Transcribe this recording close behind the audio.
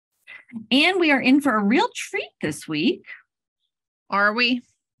And we are in for a real treat this week. Are we?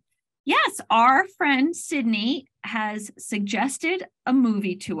 Yes, our friend Sydney has suggested a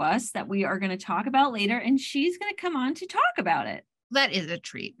movie to us that we are going to talk about later, and she's going to come on to talk about it. That is a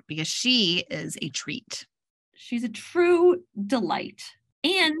treat because she is a treat. She's a true delight.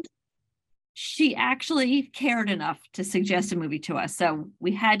 And she actually cared enough to suggest a movie to us. So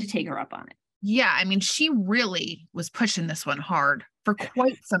we had to take her up on it. Yeah, I mean, she really was pushing this one hard for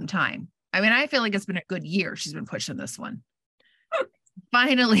quite some time. I mean, I feel like it's been a good year she's been pushing this one.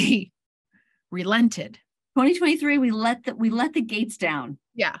 Finally relented. 2023, we let the gates down.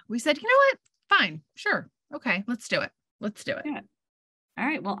 Yeah, we said, you know what? Fine, sure. Okay, let's do it. Yeah. All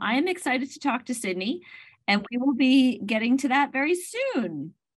right, well, I am excited to talk to Sydney, and we will be getting to that very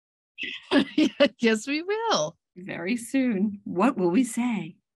soon. Yes, we will. Very soon. What will we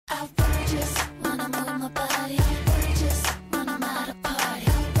say? Outrageous when I move my body. Outrageous when I'm at a party.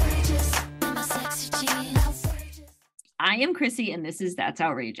 Outrageous in my sexy jeans. Outrageous. I am Chrissy, and this is That's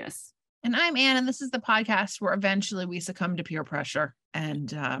Outrageous. And I'm Anne, and this is the podcast where eventually we succumb to peer pressure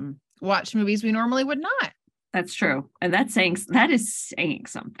and watch movies we normally would not. That's true. And that is saying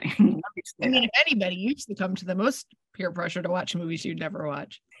something. I mean, if anybody, you succumb to the most peer pressure to watch movies you'd never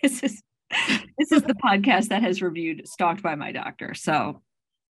watch. This is the podcast that has reviewed Stalked by My Doctor. So,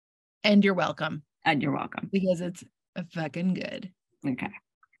 and you're welcome. And you're welcome. Because it's fucking good. Okay.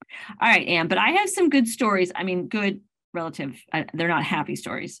 All right, Anne, but I have some good stories. I mean, good relative. They're not happy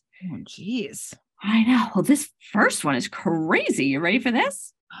stories. Oh, geez. I know. Well, this first one is crazy. You ready for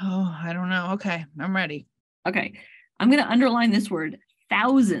this? Oh, I don't know. Okay, I'm ready. Okay. I'm going to underline this word,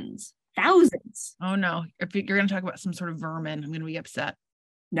 thousands. Oh, no. If you're going to talk about some sort of vermin, I'm going to be upset.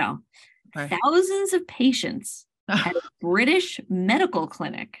 No. Okay. Thousands of patients at a British medical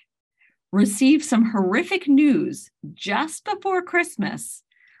clinic received some horrific news just before Christmas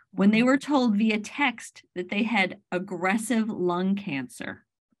when they were told via text that they had aggressive lung cancer.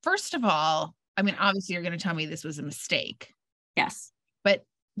 First of all, I mean, obviously you're going to tell me this was a mistake. Yes. But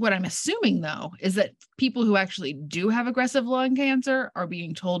what I'm assuming, though, is that people who actually do have aggressive lung cancer are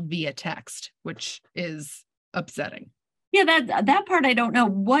being told via text, which is upsetting. Yeah, that part I don't know.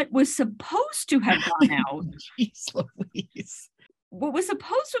 What was supposed to have gone out? Jeez Louise. What was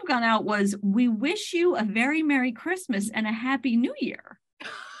supposed to have gone out was, we wish you a very Merry Christmas and a Happy New Year.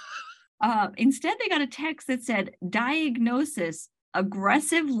 Instead, they got a text that said, diagnosis,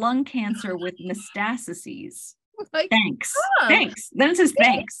 aggressive lung cancer with metastases. Like, thanks. Thanks. Then it says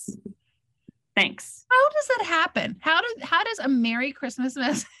thanks. Thanks. How does that happen? How does a Merry Christmas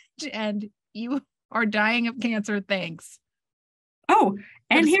message and you are dying of cancer? Thanks. Oh,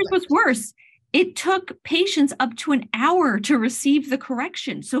 and here's what's worse. It took patients up to an hour to receive the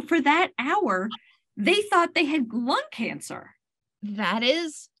correction. So for that hour, they thought they had lung cancer. That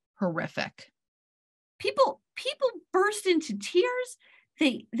is horrific. People burst into tears.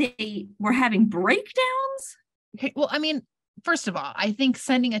 They were having breakdowns. Okay, well, I mean, first of all, I think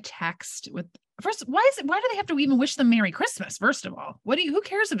sending a text with why do they have to even wish them Merry Christmas? First of all, who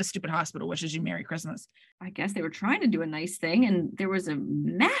cares if a stupid hospital wishes you Merry Christmas? I guess they were trying to do a nice thing and there was a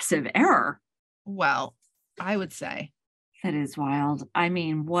massive error. Well, I would say that is wild. I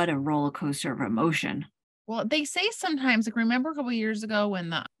mean, what a roller coaster of emotion. Well, they say sometimes, like, remember a couple of years ago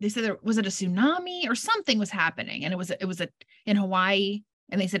when they said was it a tsunami or something was happening, and it was in Hawaii,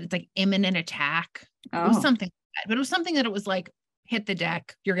 and they said it's like imminent attack. Oh. It was something like that, but it was something that it was like, hit the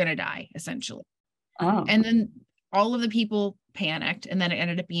deck, you're gonna die, essentially. Oh. And then all of the people panicked, and then it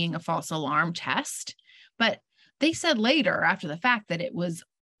ended up being a false alarm test. But they said later, after the fact, that it was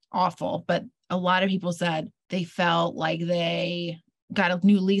awful. But a lot of people said they felt like they got a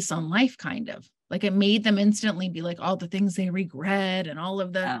new lease on life, kind of. Like it made them instantly be like all the things they regret and all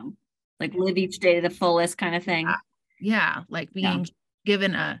of the like live each day to the fullest kind of thing. Yeah. Like being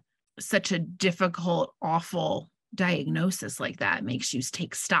given such a difficult, awful diagnosis like that makes you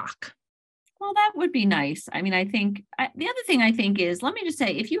take stock. Well, that would be nice. I mean, I think the other thing I think is, let me just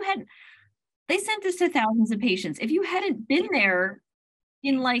say, they sent this to thousands of patients. If you hadn't been there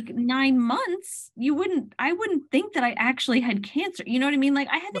in like 9 months, I wouldn't think that I actually had cancer. You know what I mean? Like,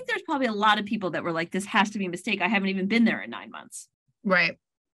 I think there's probably a lot of people that were like, this has to be a mistake. I haven't even been there in 9 months. Right.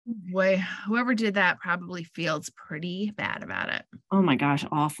 Boy, whoever did that probably feels pretty bad about it. Oh my gosh.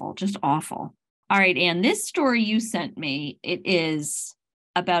 Awful. Just awful. All right, Anne, this story you sent me, it is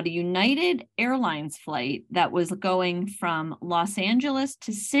about a United Airlines flight that was going from Los Angeles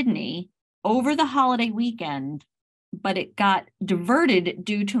to Sydney over the holiday weekend, but it got diverted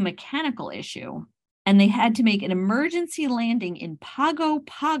due to a mechanical issue. And they had to make an emergency landing in Pago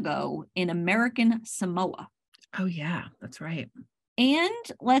Pago in American Samoa. Oh, yeah, that's right. And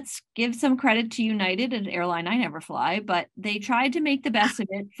let's give some credit to United, an airline I never fly, but they tried to make the best of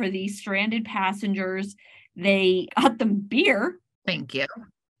it for these stranded passengers. They got them beer. Thank you.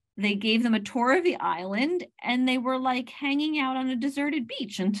 They gave them a tour of the island, and they were like hanging out on a deserted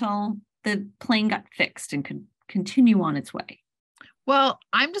beach until the plane got fixed and could continue on its way. Well,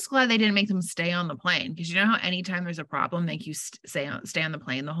 I'm just glad they didn't make them stay on the plane, because you know how anytime there's a problem, they make you stay on the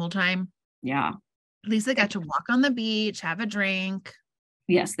plane the whole time. Yeah. At least they got to walk on the beach, have a drink.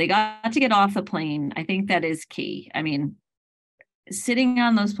 Yes, they got to get off the plane. I think that is key. I mean, sitting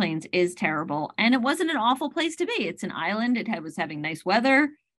on those planes is terrible, and it wasn't an awful place to be. It's an island. Was having nice weather.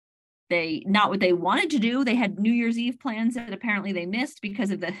 Not what they wanted to do. They had New Year's Eve plans that apparently they missed because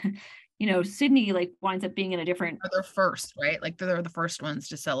of the, Sydney like winds up being in a different. They're first, right? Like they're the first ones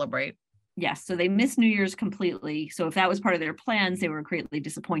to celebrate. Yes, so they missed New Year's completely. So if that was part of their plans, they were greatly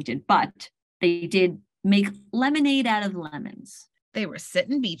disappointed. But they did make lemonade out of lemons. They were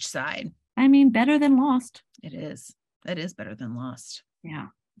sitting beachside. I mean, better than Lost. It is. It is better than Lost. Yeah,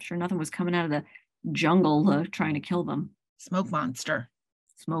 I'm sure nothing was coming out of the jungle trying to kill them. Smoke monster.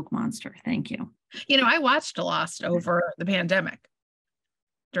 Smoke monster. Thank you. I watched Lost over the pandemic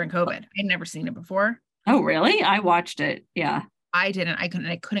during COVID. I'd never seen it before. Oh, really? I watched it. Yeah. I didn't. I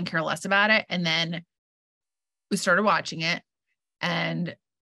couldn't care less about it. And then we started watching it, and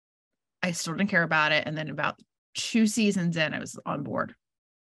I still didn't care about it. And then about 2 seasons in, I was on board.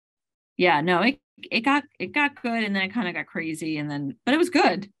 Yeah, no, it got good, and then it kind of got crazy, but it was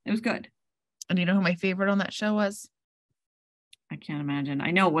good. It was good. And you know who my favorite on that show was? I can't imagine.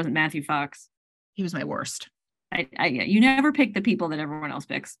 I know it wasn't Matthew Fox. He was my worst. You never pick the people that everyone else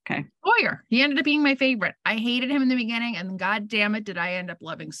picks. Okay. Sawyer. He ended up being my favorite. I hated him in the beginning, and god damn it, did I end up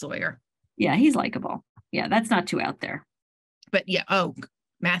loving Sawyer. Yeah, he's likable. Yeah, that's not too out there. But yeah,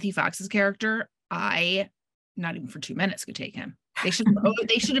 Matthew Fox's character, I not even for 2 minutes could take him. They should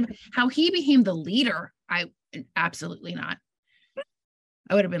have how he became the leader. Absolutely not.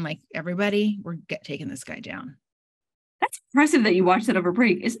 I would have been like, everybody, we're taking this guy down. That's impressive that you watched it over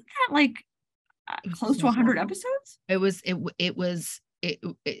break. Isn't that like close to 100 episodes? It was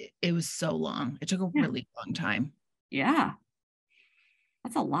so long. It took a really long time. Yeah.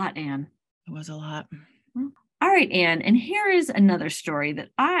 That's a lot, Anne. It was a lot. All right, Anne. And here is another story that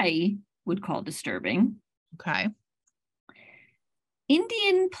I would call disturbing. Okay.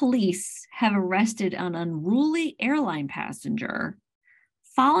 Indian police have arrested an unruly airline passenger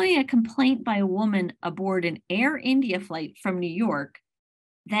following a complaint by a woman aboard an Air India flight from New York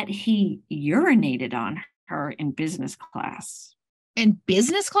that he urinated on her in business class. In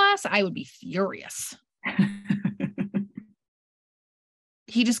business class, I would be furious.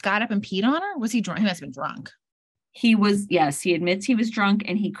 He just got up and peed on her? Was he drunk? He must have been drunk. He was, yes, he admits he was drunk,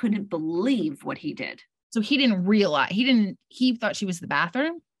 and he couldn't believe what he did. So he didn't realize, he thought she was the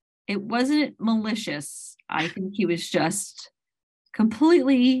bathroom? It wasn't malicious. I think he was just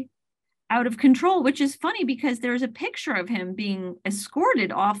completely out of control, which is funny because there's a picture of him being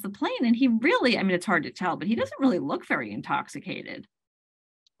escorted off the plane, and he really, it's hard to tell, but he doesn't really look very intoxicated.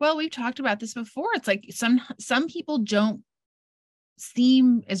 Well, we've talked about this before. It's like some people don't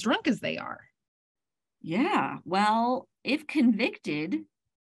seem as drunk as they are. Yeah. Well, if convicted,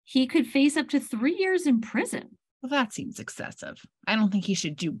 he could face up to 3 years in prison. Well, that seems excessive. I don't think he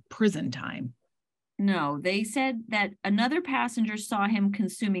should do prison time. No, they said that another passenger saw him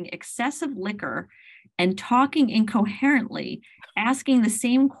consuming excessive liquor and talking incoherently, asking the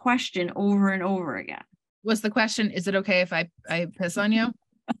same question over and over again. Was the question, is it okay if I piss on you?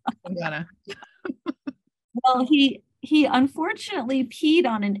 I'm gonna. Well, he unfortunately peed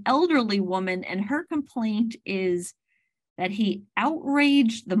on an elderly woman, and her complaint is that he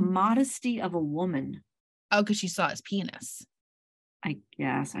outraged the modesty of a woman. Oh, because she saw his penis. I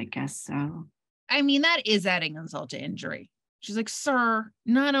guess so. I mean, that is adding insult to injury. She's like, sir,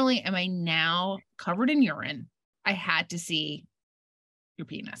 not only am I now covered in urine, I had to see your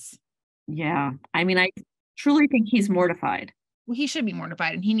penis. Yeah. I truly think he's mortified. Well, he should be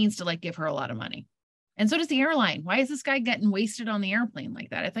mortified, and he needs to give her a lot of money. And so does the airline. Why is this guy getting wasted on the airplane like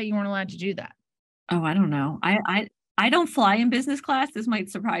that? I thought you weren't allowed to do that. Oh, I don't know. I don't fly in business class. This might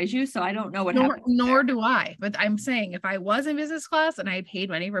surprise you. So I don't know what happened. Nor do I. But I'm saying if I was in business class and I paid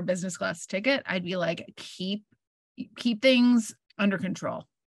money for a business class ticket, I'd be like, keep things under control.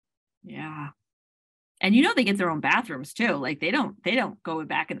 Yeah. And they get their own bathrooms too. Like they don't go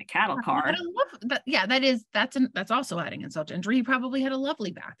back in the cattle car. I love that. Yeah, that's also adding insult to injury. He probably had a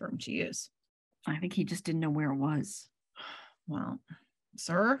lovely bathroom to use. I think he just didn't know where it was. Well,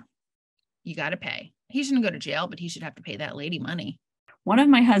 sir, you got to pay. He shouldn't go to jail, but he should have to pay that lady money. One of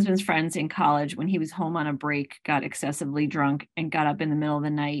my husband's friends in college, when he was home on a break, got excessively drunk and got up in the middle of the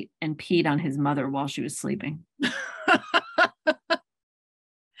night and peed on his mother while she was sleeping.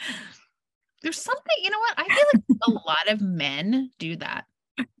 There's something, you know what? I feel like a lot of men do that.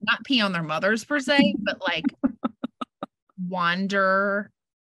 Not pee on their mothers per se, but like wander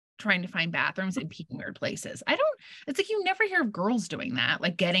trying to find bathrooms and pee in weird places. It's like you never hear of girls doing that,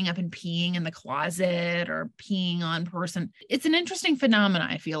 like getting up and peeing in the closet or peeing on person. It's an interesting phenomenon,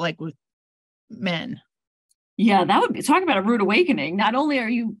 I feel like, with men. Yeah, that would be, talk about a rude awakening. Not only are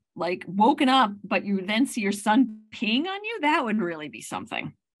you like woken up, but you then see your son peeing on you. That would really be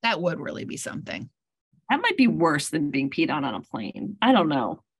something. That would really be something. That might be worse than being peed on a plane. I don't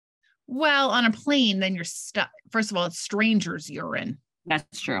know. Well, on a plane, then you're stuck. First of all, it's strangers' urine.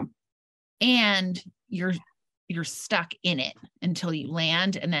 That's true. And you're stuck in it until you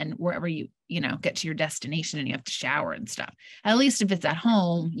land, and then wherever you get to your destination and you have to shower and stuff. At least if it's at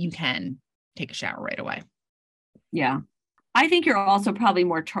home, you can take a shower right away. Yeah. I think you're also probably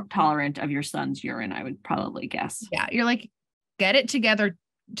more tolerant of your son's urine, I would probably guess. Yeah. You're like, get it together,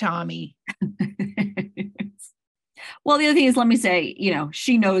 Tommy. Well, the other thing is, let me say,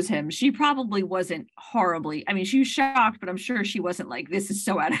 she knows him. She probably wasn't horribly, I mean, she was shocked, but I'm sure she wasn't like, this is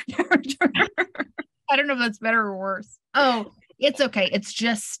so out of character. I don't know if that's better or worse. Oh, it's okay. It's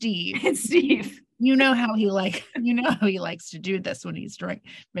just Steve. It's Steve. You know how he likes to do this when he's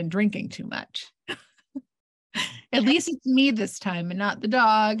been drinking too much. At least it's me this time and not the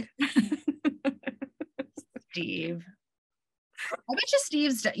dog. Steve. I bet you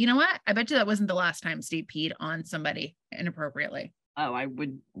Steve's, you know what? I bet you that wasn't the last time Steve peed on somebody inappropriately. Oh, I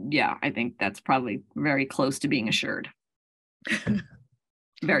would. Yeah, I think that's probably very close to being assured.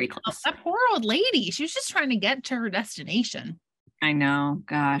 Very close. That poor old lady. She was just trying to get to her destination. I know.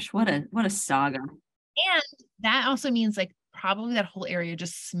 Gosh, what a saga. And that also means like probably that whole area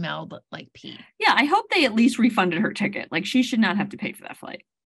just smelled like pee. Yeah, I hope they at least refunded her ticket. Like she should not have to pay for that flight.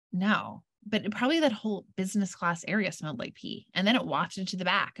 No. But probably that whole business class area smelled like pee. And then it wafted to the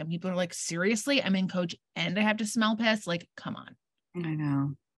back. And people are like, seriously? I'm in coach and I have to smell piss? Like, come on. I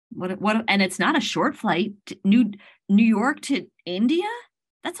know. What? And it's not a short flight. New York to India?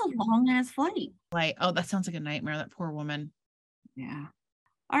 That's a long ass flight. Like, oh, that sounds like a nightmare. That poor woman. Yeah.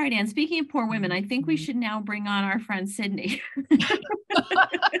 All right, Anne, speaking of poor women, I think we should now bring on our friend Sydney.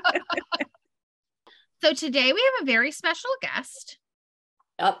 So today we have a very special guest.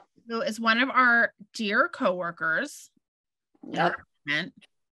 Yep. Who is one of our dear coworkers, Yep.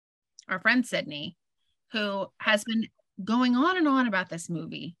 Our friend Sydney, who has been going on and on about this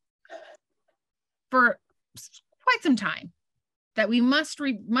movie for quite some time, that we must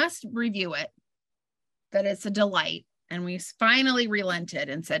review it, that it's a delight, and we finally relented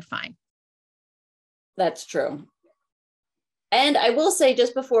and said fine. That's true. And I will say,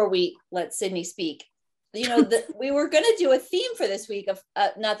 just before we let Sydney speak, we were going to do a theme for this week of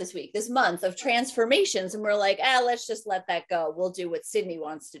this month of transformations. And we're like, let's just let that go. We'll do what Sydney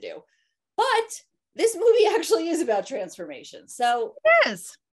wants to do. But this movie actually is about transformation. So it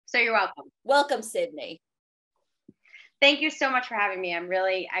is. So you're welcome. Welcome, Sydney. Thank you so much for having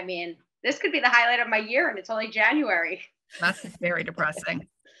me. This could be the highlight of my year and it's only January. That's very depressing.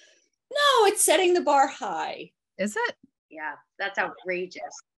 No, it's setting the bar high. Is it? Yeah, that's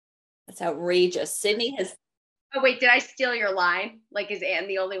outrageous. That's outrageous. Sydney has. Oh, wait, did I steal your line? Like, is Anne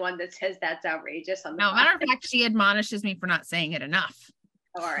the only one that says that's outrageous? On the No, matter of fact, she admonishes me for not saying it enough.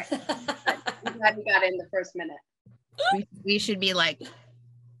 Oh, all right. I'm glad we got it in the first minute. We should be like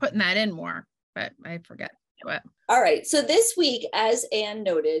putting that in more, but I forget. What? All right. So this week, as Anne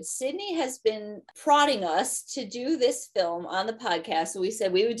noted, Sydney has been prodding us to do this film on the podcast. So we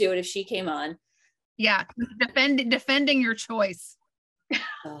said we would do it if she came on. Yeah. Defending your choice.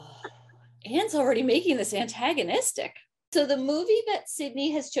 Oh, Anne's already making this antagonistic. So the movie that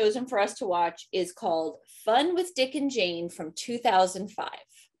Sydney has chosen for us to watch is called Fun with Dick and Jane from 2005.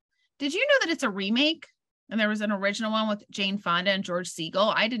 Did you know that it's a remake? And there was an original one with Jane Fonda and George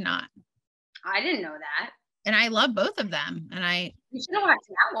Segal? I did not. I didn't know that. And I love both of them. And we should have watched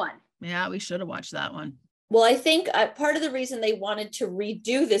that one. Yeah, we should have watched that one. Well, I think part of the reason they wanted to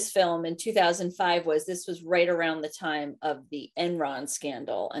redo this film in 2005 was this was right around the time of the Enron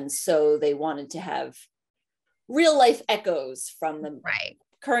scandal. And so they wanted to have real life echoes from the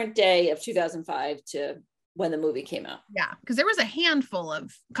current day of 2005 to when the movie came out. Yeah, because there was a handful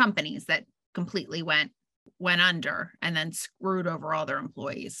of companies that completely went under and then screwed over all their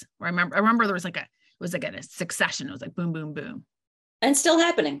employees. I remember there was it was like a succession. It was like boom, boom, boom. And still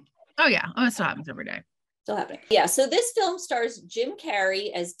happening. Oh yeah. Oh, it still happens every day. Still happening. Yeah. So this film stars Jim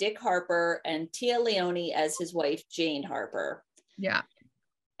Carrey as Dick Harper and Tia Leone as his wife, Jane Harper. Yeah.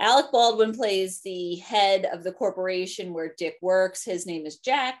 Alec Baldwin plays the head of the corporation where Dick works. His name is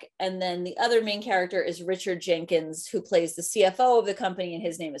Jack. And then the other main character is Richard Jenkins, who plays the CFO of the company, and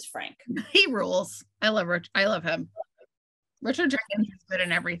his name is Frank. He rules. I love him. Richard Jenkins is good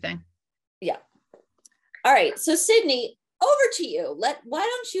in everything. Yeah. All right. So Sydney, over to you. Why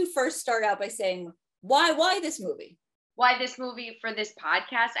don't you first start out by saying why this movie? Why this movie for this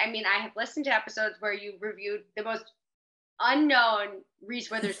podcast? I mean, I have listened to episodes where you reviewed the most unknown Reese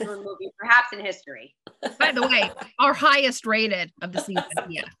Witherspoon movie, perhaps in history. By the way, our highest rated of the season.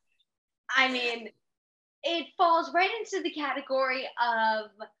 Yeah. I mean, it falls right into the category of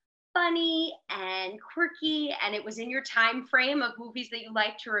funny and quirky, and it was in your time frame of movies that you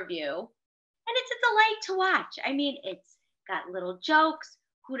like to review. And it's a delight to watch. I mean, it's got little jokes.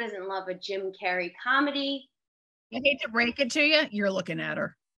 Who doesn't love a Jim Carrey comedy? I hate to break it to you. You're looking at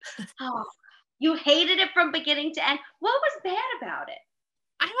her. Oh, you hated it from beginning to end. What was bad about it?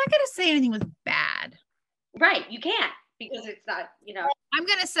 I'm not going to say anything was bad. Right, you can't because it's not, I'm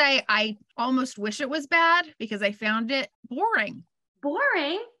going to say I almost wish it was bad because I found it boring.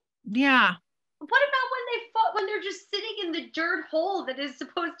 boring. Yeah. What about when they fought, when they're just sitting in the dirt hole that is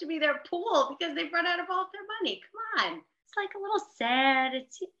supposed to be their pool because they've run out of all their money? Come on. It's like a little sad.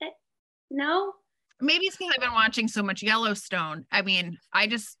 No? Maybe it's because I've been watching so much Yellowstone. I mean, I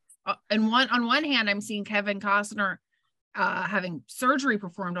just on one hand, I'm seeing Kevin Costner having surgery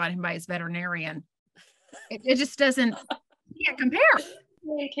performed on him by his veterinarian. It just doesn't compare.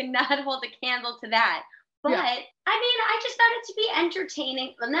 You cannot hold a candle to that. But Yeah. I mean, I just found it to be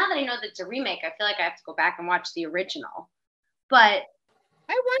entertaining. Well, now that I know that it's a remake, I feel like I have to go back and watch the original. But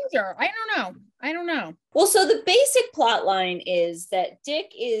I wonder. I don't know. Well, so the basic plot line is that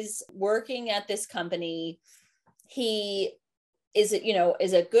Dick is working at this company. He is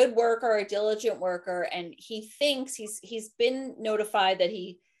a good worker, a diligent worker, and he thinks he's been notified that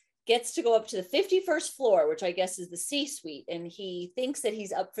he gets to go up to the 51st floor, which I guess is the C-suite, and he thinks that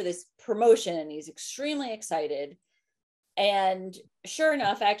he's up for this promotion, and he's extremely excited. And sure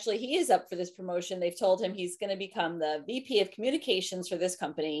enough, actually, he is up for this promotion. They've told him he's going to become the VP of communications for this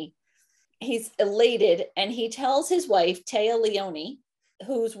company. He's elated, and he tells his wife, Taya Leone,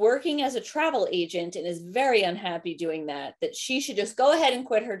 who's working as a travel agent and is very unhappy doing that she should just go ahead and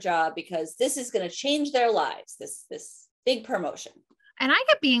quit her job because this is going to change their lives, this big promotion. And I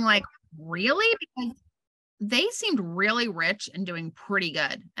kept being like, really? Because they seemed really rich and doing pretty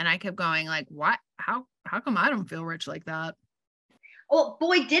good. And I kept going like, what? How come I don't feel rich like that? oh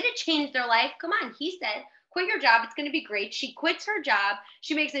boy, did it change their life. Come on. He said, quit your job. It's going to be great. She quits her job.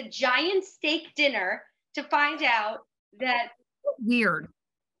 She makes a giant steak dinner to find out that. Weird.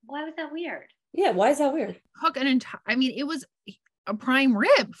 Why was that weird? Yeah, why is that weird? Cook an entire, I mean, it was a prime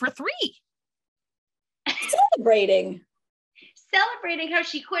rib for $3. Celebrating how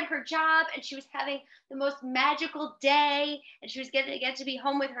she quit her job and she was having the most magical day and she was getting to get to be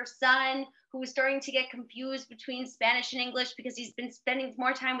home with her son, who was starting to get confused between Spanish and English because he's been spending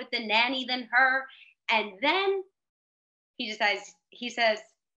more time with the nanny than her. And then he says,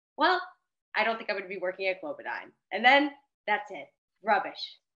 well, I don't think I'm going to be working at Globodyne. And then that's it.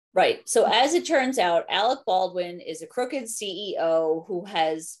 Rubbish. Right. So as it turns out, Alec Baldwin is a crooked CEO who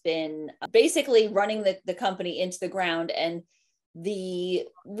has been basically running the company into the ground. And the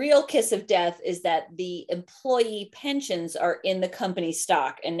real kiss of death is that the employee pensions are in the company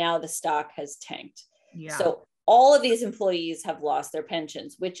stock, and now the stock has tanked. Yeah. So all of these employees have lost their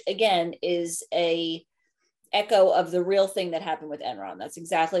pensions, which again is a echo of the real thing that happened with Enron. That's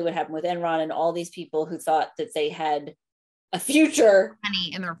exactly what happened with Enron and all these people who thought that they had a future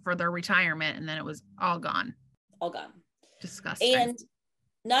money for their retirement, and then it was all gone. Disgusting. And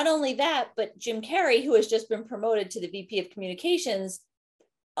not only that, but Jim Carrey, who has just been promoted to the VP of communications,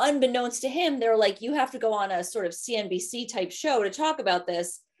 unbeknownst to him, they're like, you have to go on a sort of CNBC type show to talk about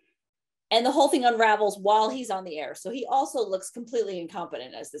this. And the whole thing unravels while he's on the air. So he also looks completely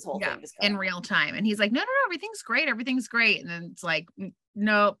incompetent as this whole thing is going in real time. And he's like, no, everything's great. And then it's like,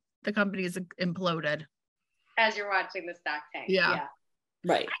 nope, the company is imploded. As you're watching the stock tank. Yeah.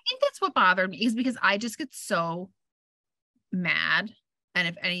 Right. I think that's what bothered me, is because I just get so mad. And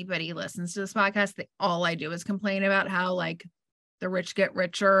if anybody listens to this podcast, all I do is complain about how like the rich get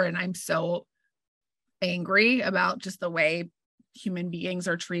richer. And I'm so angry about just the way human beings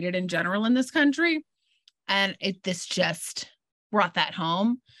are treated in general in this country. And this just brought that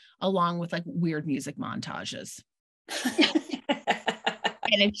home, along with like weird music montages.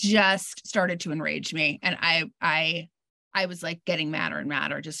 And it just started to enrage me. And I was like getting madder and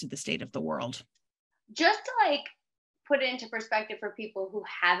madder just at the state of the world. Just to like put it into perspective for people who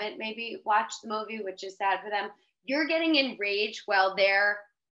haven't maybe watched the movie, which is sad for them, you're getting enraged while they're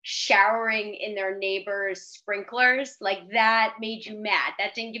showering in their neighbors' sprinklers, like that made you mad.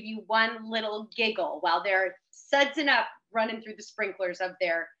 That didn't give you one little giggle while they're sudsing up running through the sprinklers of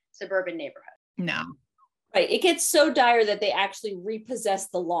their suburban neighborhood. No. Right. It gets so dire that they actually repossess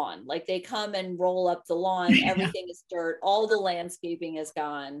the lawn. Like they come and roll up the lawn. Everything is dirt. All the landscaping is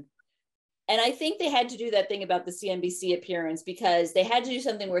gone. And I think they had to do that thing about the CNBC appearance because they had to do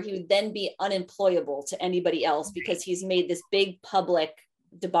something where he would then be unemployable to anybody else because he's made this big public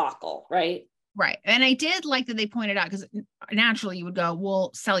debacle, right? Right. And I did like that they pointed out, because naturally you would go,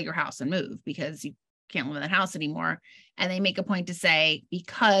 well, sell your house and move because you can't live in that house anymore. And they make a point to say,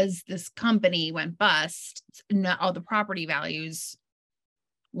 because this company went bust, all the property values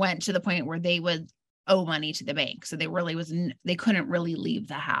went to the point where they would owe money to the bank. So they couldn't really leave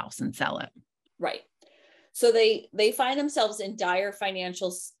the house and sell it. Right. So they find themselves in dire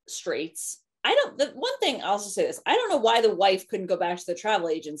financial straits. The one thing I'll also say this, I don't know why the wife couldn't go back to the travel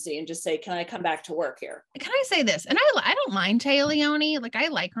agency and just say, can I come back to work here? Can I say this? And I don't mind Taya Leone. Like I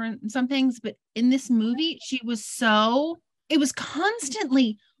like her in some things, but in this movie, it was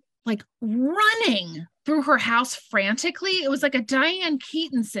constantly like running through her house frantically. It was like a Diane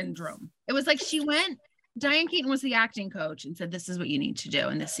Keaton syndrome. It was like Diane Keaton was the acting coach and said, this is what you need to do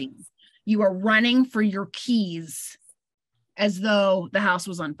in this scene. You are running for your keys as though the house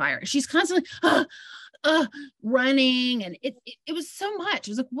was on fire. She's constantly running. And it was so much.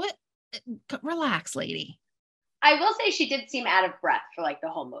 It was like, what? Relax, lady. I will say she did seem out of breath for like the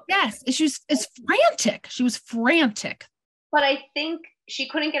whole movie. Yes, it's frantic. She was frantic. But I think she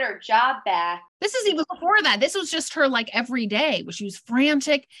couldn't get her job back. This is even before that. This was just her like every day where she was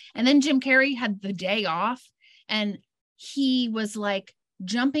frantic. And then Jim Carrey had the day off and he was like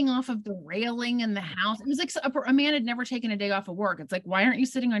jumping off of the railing in the house. It was like a man had never taken a day off of work. It's like, why aren't you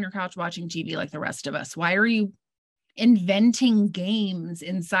sitting on your couch watching TV like the rest of us? Why are you inventing games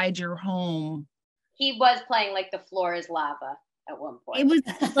inside your home? He was playing like the floor is lava at one point. It was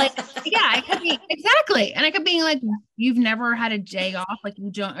like, yeah, I could be exactly. And I could be like, you've never had a day off. Like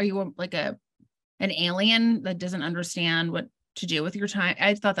are you like an alien that doesn't understand what to do with your time?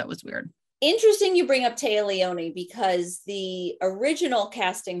 I thought that was weird. Interesting you bring up Taya Leone because the original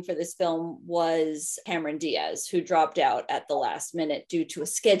casting for this film was Cameron Diaz, who dropped out at the last minute due to a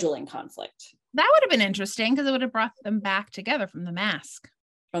scheduling conflict. That would have been interesting because it would have brought them back together from The Mask.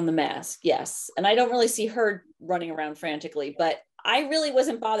 From The Mask, yes. And I don't really see her running around frantically, but I really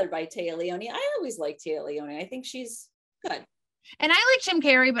wasn't bothered by Taya Leone. I always liked Taya Leone. I think she's good. And I like Jim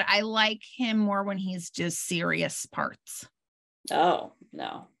Carrey, but I like him more when he's just serious parts. Oh,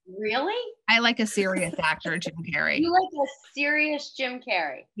 no. Really? I like a serious actor, Jim Carrey. You like a serious Jim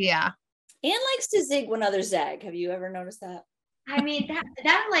Carrey? Yeah. Anne likes to zig when others zag. Have you ever noticed that? I mean,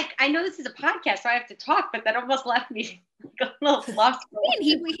 that like, I know this is a podcast, so I have to talk, but that almost left me a little lost.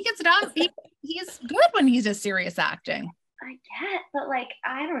 He gets it on. He's good when he's just serious acting. I get, but like,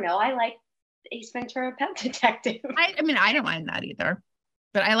 I don't know. I like Ace Ventura: Pet Detective. I mean, I don't mind that either,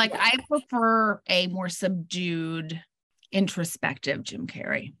 but I prefer a more subdued, introspective Jim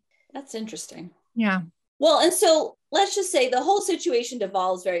Carrey. That's interesting. Yeah. Well, and so let's just say the whole situation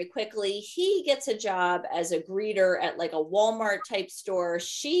devolves very quickly. He gets a job as a greeter at like a Walmart type store.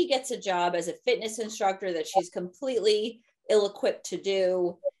 She gets a job as a fitness instructor that she's completely ill-equipped to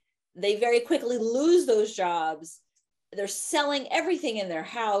do. They very quickly lose those jobs. They're selling everything in their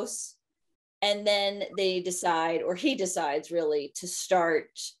house. And then they decide, or he decides really, to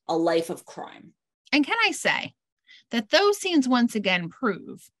start a life of crime. And can I say that those scenes once again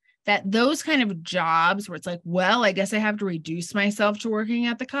prove that those kind of jobs where it's like, well, I guess I have to reduce myself to working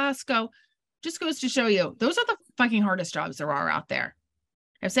at the Costco, just goes to show you, those are the fucking hardest jobs there are out there.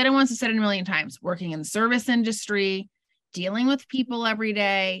 I've said it once, I've said it a million times, working in the service industry, dealing with people every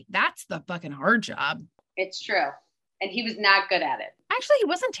day. That's the fucking hard job. It's true. And he was not good at it. Actually, he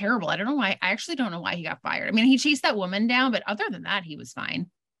wasn't terrible. I don't know why. I actually don't know why he got fired. I mean, he chased that woman down, but other than that, he was fine.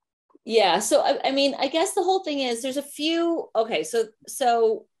 Yeah. So, I mean, I guess the whole thing is there's a few, okay.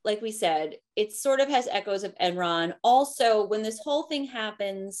 So like we said, it sort of has echoes of Enron. Also, when this whole thing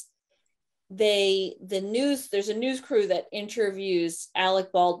happens, there's a news crew that interviews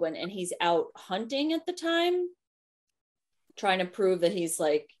Alec Baldwin, and he's out hunting at the time, trying to prove that he's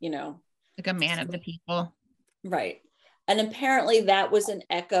like a man of the people. Right. And apparently that was an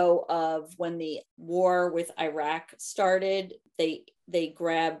echo of when the war with Iraq started. They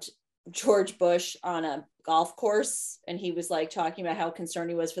grabbed George Bush on a golf course, and he was like talking about how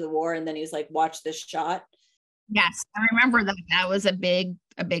concerned he was for the war, and then he was like, watch this shot. Yes, I remember that was a big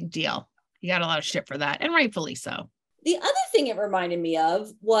deal. He got a lot of shit for that, and rightfully so. The other thing it reminded me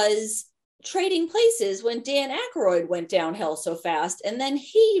of was trading places when Dan Aykroyd went downhill so fast, and then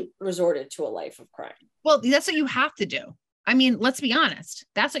he resorted to a life of crime. Well, that's what you have to do. I mean, let's be honest.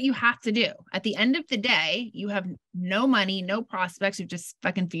 That's what you have to do. At the end of the day, you have no money, no prospects. You just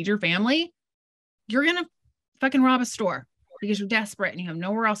fucking feed your family. You're going to fucking rob a store because you're desperate and you have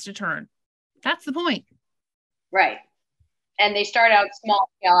nowhere else to turn. That's the point. Right. And they start out small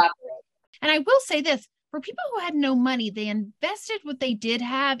scale operations. And I will say this, for people who had no money, they invested what they did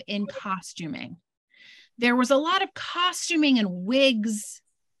have in costuming. There was a lot of costuming and wigs.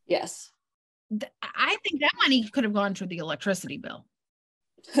 Yes. I think that money could have gone to the electricity bill.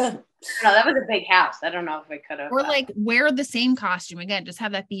 No, that was a big house. I don't know if it could have. Or like wear the same costume again, just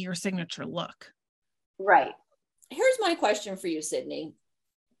have that be your signature look. Right. Here's my question for you, Sydney.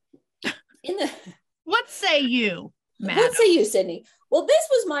 What say you, Matt? What say you, Sydney? Well,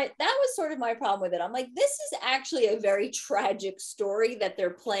 that was sort of my problem with it. I'm like, this is actually a very tragic story that they're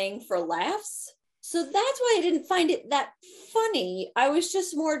playing for laughs. So that's why I didn't find it that funny. I was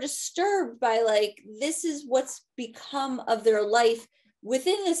just more disturbed by like, this is what's become of their life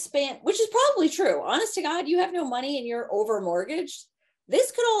within the span, which is probably true. Honest to God, you have no money and you're over mortgaged.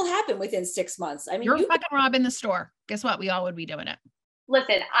 This could all happen within 6 months. I mean, you're fucking robbing the store. Guess what? We all would be doing it.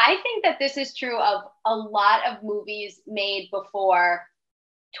 Listen, I think that this is true of a lot of movies made before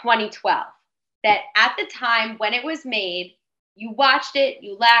 2012. That at the time when it was made, you watched it,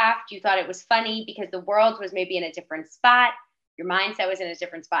 you laughed, you thought it was funny because the world was maybe in a different spot. Your mindset was in a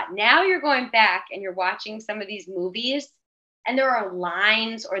different spot. Now you're going back and you're watching some of these movies and there are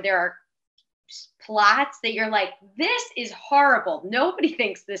lines or there are plots that you're like, this is horrible. Nobody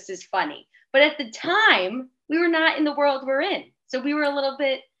thinks this is funny. But at the time, we were not in the world we're in. So we were a little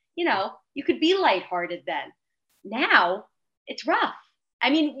bit, you could be lighthearted then. Now it's rough. I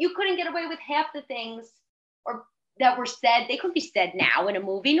mean, you couldn't get away with half the things or that were said. They couldn't be said now in a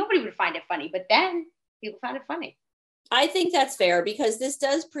movie. Nobody would find it funny, but then people found it funny. I think that's fair because this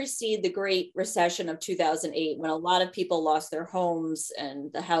does precede the Great Recession of 2008 when a lot of people lost their homes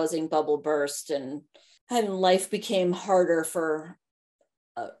and the housing bubble burst and life became harder for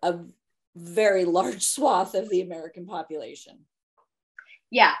a very large swath of the American population.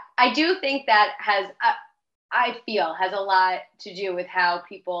 Yeah, I do think that has a lot to do with how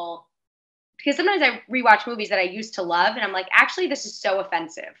people, because sometimes I rewatch movies that I used to love and I'm like, actually, this is so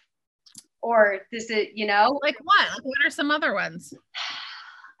offensive. Or this is, Like what? Like what are some other ones?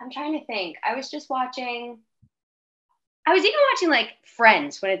 I'm trying to think. I was even watching like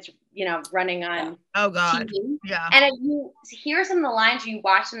Friends when it's, running on oh God. TV. Yeah. And you hear some of the lines, you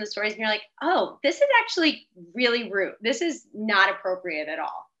watch some of the stories and you're like, oh, this is actually really rude. This is not appropriate at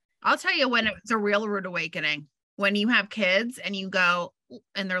all. I'll tell you when it's a real rude awakening. When you have kids and you go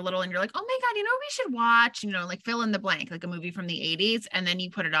and they're little and you're like, oh my God, we should watch, like fill in the blank, like a movie from the 80s. And then you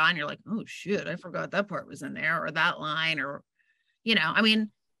put it on, you're like, oh shit, I forgot that part was in there or that line or,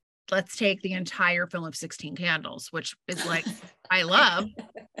 let's take the entire film of 16 Candles, which is like, I love,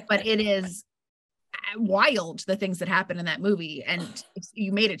 but it is wild, the things that happen in that movie. And if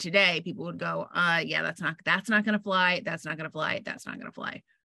you made it today, people would go, yeah, that's not going to fly. That's not going to fly. That's not going to fly.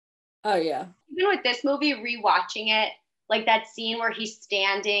 Oh yeah. Even with this movie, rewatching it, like that scene where he's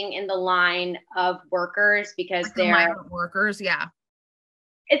standing in the line of workers because like they're migrant workers. Yeah.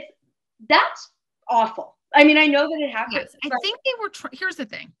 That's awful. I mean, I know that it happens. Yes, I think they were, here's the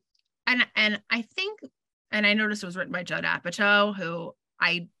thing. And I think, and I noticed it was written by Judd Apatow, who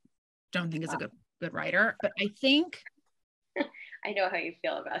I don't think is a good writer, but I think I know how you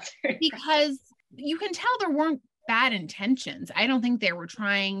feel about it. Because you can tell there weren't bad intentions. I don't think they were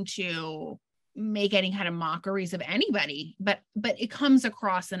trying to make any kind of mockeries of anybody, but it comes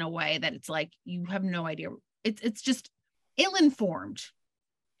across in a way that it's like, you have no idea. It's just ill-informed.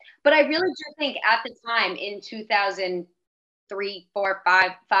 But I really do think at the time in 2003, 4,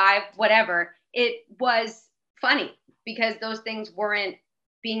 5, whatever, it was funny because those things weren't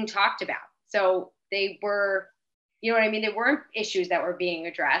being talked about. So they were, you know what I mean? They weren't issues that were being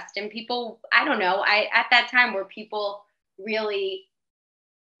addressed. And people, I don't know, at that time were people really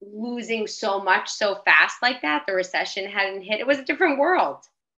losing so much so fast like that? The recession hadn't hit. It was a different world.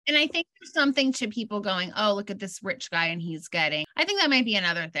 And I think there's something to people going, oh, look at this rich guy and he's getting, I think that might be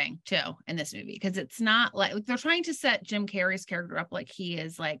another thing too in this movie, because it's not like they're trying to set Jim Carrey's character up like he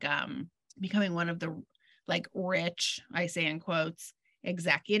is like becoming one of the like rich, I say in quotes,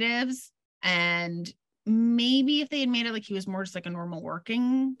 executives. And maybe if they had made it like he was more just like a normal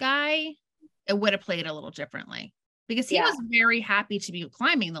working guy, it would have played a little differently, because he was very happy to be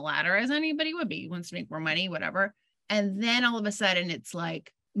climbing the ladder, as anybody would be. He wants to make more money, whatever. And then all of a sudden it's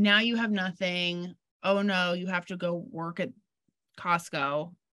like, now you have nothing. Oh no, you have to go work at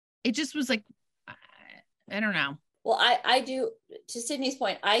Costco it just was like, I don't know. Well, I do, to Sydney's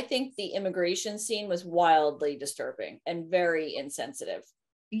point, I think the immigration scene was wildly disturbing and very insensitive.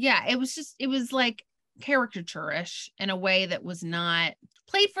 Yeah, it was like caricature-ish in a way that was not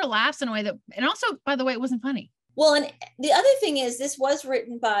played for laughs in a way that, and also, by the way, it wasn't funny. Well, and the other thing is, this was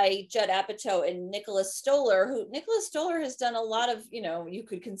written by Judd Apatow and Nicholas Stoller, who Nicholas Stoller has done a lot of, you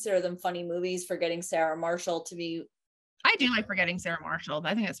could consider them funny movies. Forgetting Sarah Marshall to be. I do like Forgetting Sarah Marshall.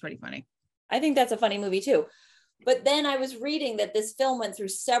 I think that's pretty funny. I think that's a funny movie too. But then I was reading that this film went through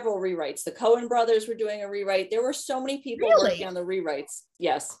several rewrites. The Coen brothers were doing a rewrite. There were so many people working on the rewrites.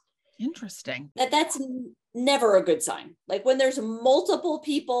 Yes. Interesting. That's never a good sign. Like when there's multiple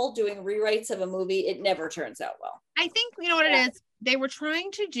people doing rewrites of a movie, it never turns out well. I think, you know what it is? They were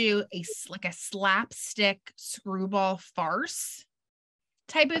trying to do a slapstick screwball farce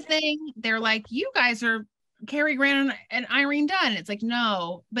type of thing. They're like, you guys are Cary Grant and Irene Dunn. It's like,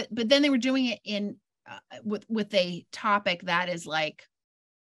 no, but then they were doing it in with a topic that is like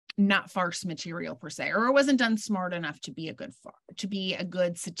not farce material per se, or it wasn't done smart enough to be a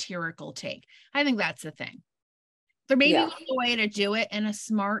good satirical take. I think that's the thing. There may be a way to do it in a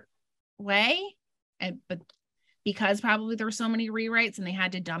smart way, but because probably there were so many rewrites and they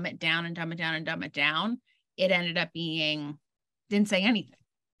had to dumb it down and dumb it down and dumb it down, it ended up being, didn't say anything,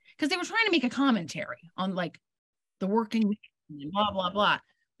 because they were trying to make a commentary on like the working and blah blah blah,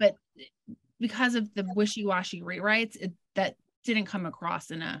 but because of the wishy-washy rewrites, that didn't come across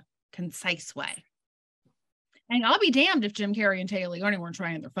in a concise way. And I'll be damned if Jim Carrey and Téa Leoni weren't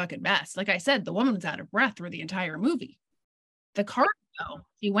trying their fucking best. Like I said, the woman was out of breath through the entire movie. The cardio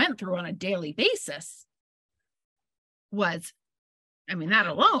she went through on a daily basis was, that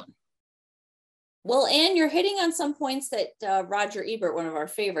alone. Well, Anne, you're hitting on some points that Roger Ebert, one of our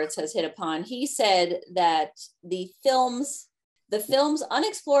favorites, has hit upon. He said that the film's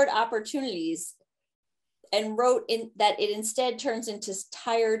unexplored opportunities, and wrote in that it instead turns into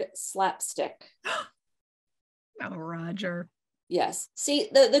tired slapstick. Oh, Roger. Yes. See,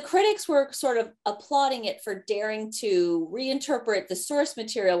 the critics were sort of applauding it for daring to reinterpret the source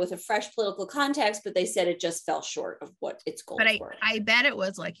material with a fresh political context, but they said it just fell short of what its goals were. I bet it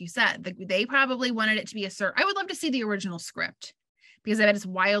was, like you said, they probably wanted it to be I would love to see the original script, because I bet it's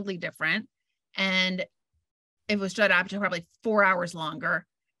wildly different. And it was Judd Apatow, probably 4 hours longer.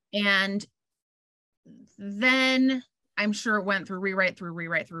 And then I'm sure it went through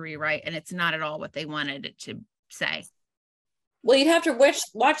rewrite, and it's not at all what they wanted it to say. Well, you'd have to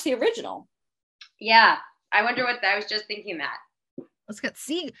watch the original. Yeah, I wonder what I was just thinking that. Let's get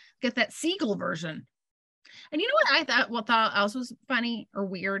that Siegel version. And you know what I thought else was funny or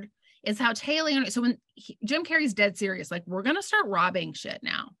weird is how Téa Leoni. So when Jim Carrey's dead serious, like, we're gonna start robbing shit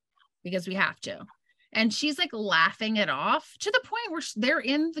now because we have to. And she's like laughing it off to the point where they're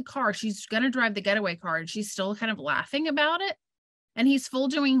in the car. She's going to drive the getaway car and she's still kind of laughing about it. And he's full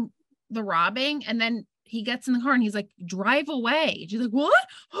doing the robbing. And then he gets in the car and he's like, drive away. She's like, what?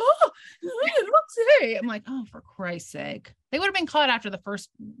 Oh, I don't say. I'm like, oh, for Christ's sake. They would have been caught after the first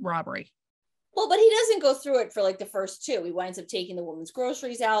robbery. Well, but he doesn't go through it for like the first two. He winds up taking the woman's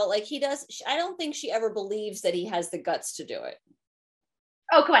groceries out. Like he does. I don't think she ever believes that he has the guts to do it.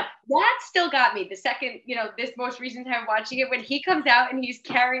 Oh, come on. That still got me. The second, this most recent time watching it, when he comes out and he's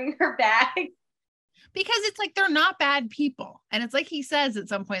carrying her bag. Because it's like, they're not bad people. And it's like he says at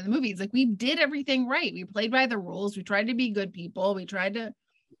some point in the movie, it's like, we did everything right. We played by the rules. We tried to be good people. We tried to,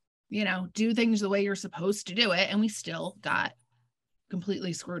 do things the way you're supposed to do it. And we still got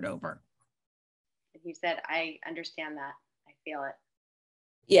completely screwed over. He said, I understand that. I feel it.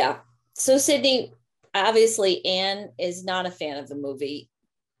 Yeah. So Sydney, obviously Anne is not a fan of the movie.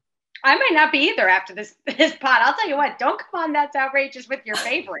 I might not be either after this pod. I'll tell you what, don't come on That's Outrageous with your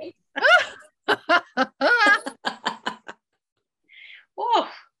favorite. Whoa.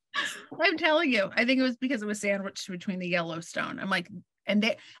 I'm telling you, I think it was because it was sandwiched between the Yellowstone. I'm like,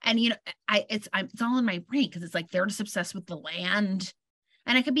 it's all in my brain because it's like they're just obsessed with the land.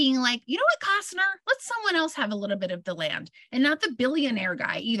 And I could be like, you know what, Costner, let someone else have a little bit of the land and not the billionaire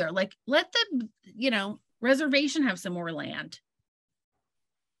guy either. Like, let the, reservation have some more land.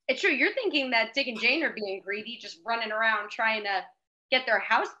 It's true. You're thinking that Dick and Jane are being greedy, just running around trying to get their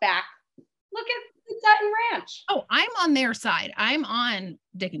house back. Look at the Dutton Ranch. Oh, I'm on their side. I'm on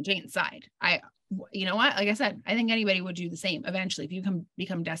Dick and Jane's side. You know what? Like I said, I think anybody would do the same eventually if you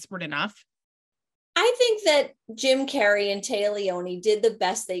become desperate enough. I think that Jim Carrey and Téa Leoni did the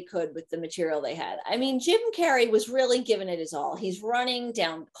best they could with the material they had. I mean, Jim Carrey was really giving it his all. He's running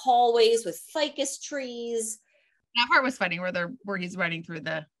down hallways with ficus trees. That part was funny where he's running through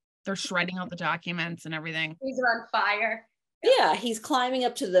they're shredding all the documents and everything. These are on fire. Yeah, he's climbing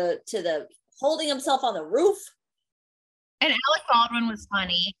up to the holding himself on the roof. And Alec Baldwin was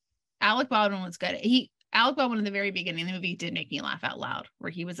funny. Alec Baldwin was good. Alec Baldwin in the very beginning of the movie did make me laugh out loud,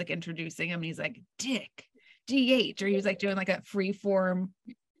 where he was like introducing him and he's like, Dick, DH, or he was like doing like a free form,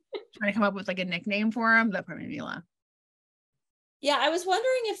 trying to come up with like a nickname for him. That part made me laugh. Yeah, I was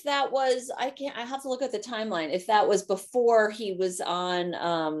wondering if that was, I have to look at the timeline, if that was before he was on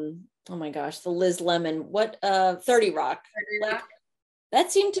oh my gosh, the Liz Lemon, 30 Rock. 30 Rock?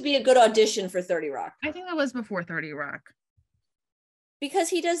 That seemed to be a good audition for 30 Rock. I think that was before 30 Rock. Because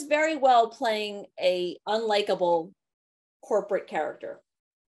he does very well playing a unlikable corporate character.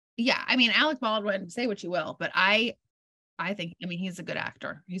 Yeah, I mean, Alec Baldwin, say what you will, but I think, I mean, he's a good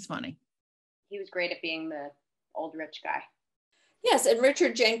actor. He's funny. He was great at being the old rich guy. Yes, and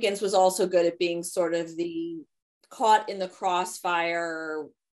Richard Jenkins was also good at being sort of the caught in the crossfire.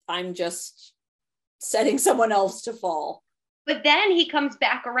 I'm just setting someone else to fall. But then he comes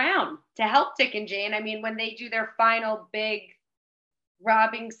back around to help Dick and Jane. I mean, when they do their final big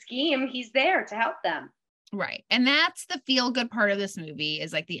robbing scheme, he's there to help them. Right. And that's the feel good part of this movie,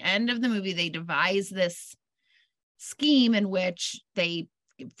 is like the end of the movie, they devise this scheme in which they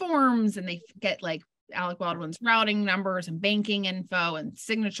get forms and they get like Alec Baldwin's routing numbers and banking info and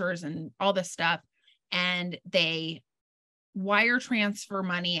signatures and all this stuff. And they wire transfer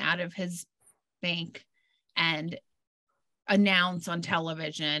money out of his bank and announce on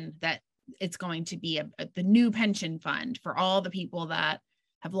television that it's going to be the new pension fund for all the people that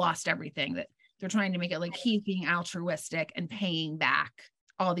have lost everything, that they're trying to make it like he's being altruistic and paying back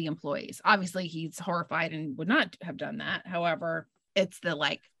all the employees. Obviously he's horrified and would not have done that. However, it's the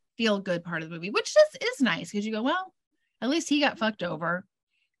like feel good part of the movie, which just is nice because you go, well, at least he got fucked over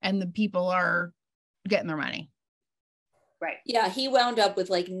and the people are getting their money. Right. Yeah, he wound up with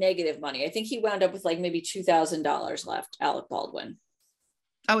like negative money. I think he wound up with like maybe $2,000 left, Alec Baldwin.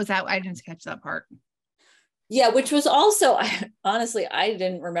 Oh, is that? I didn't catch that part. Yeah, which was also, honestly, I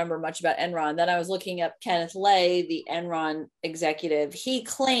didn't remember much about Enron. Then I was looking up Kenneth Lay, the Enron executive. He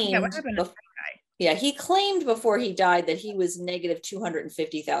claimed, what happened to that guy? Yeah, he claimed before he died that he was negative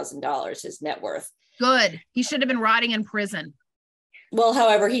 $250,000, his net worth. Good. He should have been rotting in prison. Well,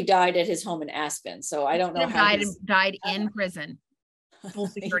 however, he died at his home in Aspen, so I don't know how died in prison, full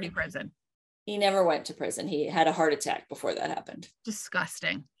security prison. He never went to prison. He had a heart attack before that happened.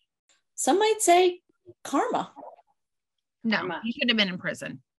 Disgusting. Some might say karma. No, Karma. he should have been in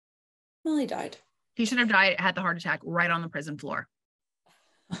prison. Well, he died. He should have died, had the heart attack right on the prison floor.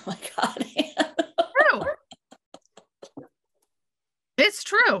 Oh my God. True. It's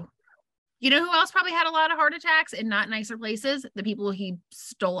true. You know who else probably had a lot of heart attacks in not nicer places? The people he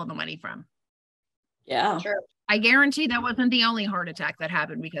stole all the money from. Yeah. Sure. I guarantee that wasn't the only heart attack that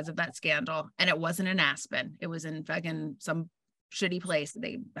happened because of that scandal. And it wasn't in Aspen. It was in fucking some shitty place that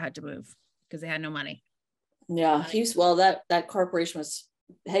they had to move because they had no money. Yeah. Well, that corporation was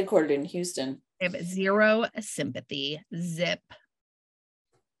headquartered in Houston. They have zero sympathy. Zip.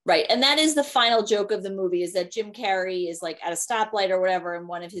 Right. And that is the final joke of the movie, is that Jim Carrey is like at a stoplight or whatever, and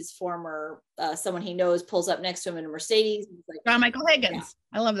one of his former, someone he knows, pulls up next to him in a Mercedes. He's like, John Michael Higgins.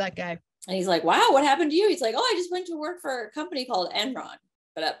 Yeah. I love that guy. And he's like, wow, what happened to you? He's like, oh, I just went to work for a company called Enron.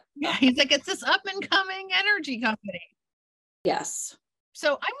 But Yeah, he's like, it's this up and coming energy company. yes. So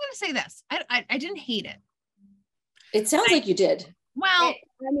I'm going to say this. I didn't hate it. It sounds like you did. Well,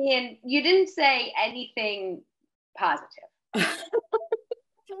 I mean, you didn't say anything positive. no,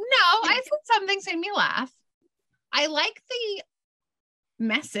 I said some things made me laugh. I like the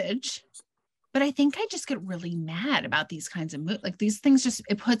message, but I think I just get really mad about these kinds of like these things. Just,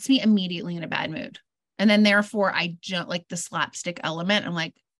 it puts me immediately in a bad mood. And then therefore I don't like the slapstick element. I'm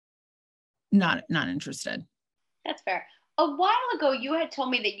like, not interested. That's fair. A while ago, you had told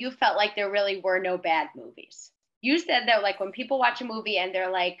me that you felt like there really were no bad movies. You said that like when people watch a movie and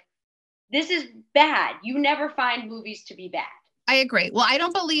they're like, this is bad, you never find movies to be bad. I agree. Well, I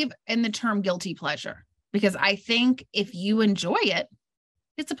don't believe in the term guilty pleasure, because I think if you enjoy it,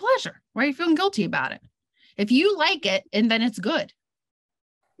 it's a pleasure. Why are you feeling guilty about it? If you like it, and then it's good.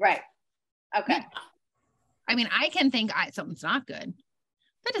 Right. Okay. Yeah. I mean, I can think something's not good.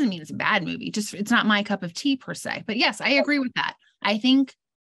 That doesn't mean it's a bad movie. Just, it's not my cup of tea per se. But yes, I agree with that. I think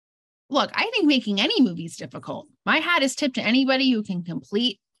making any movie is difficult. My hat is tipped to anybody who can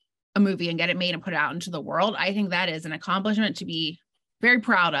complete a movie and get it made and put it out into the world. I think that is an accomplishment to be very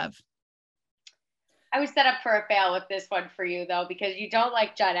proud of. I was set up for a fail with this one for you, though, because you don't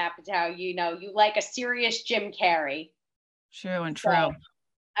like Judd Apatow. You know, you like a serious Jim Carrey. True and true. So,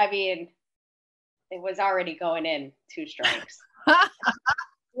 I mean, it was already going in 2 strikes.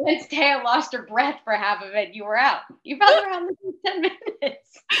 once Taya lost her breath for half of it, you were out. You probably were out in 10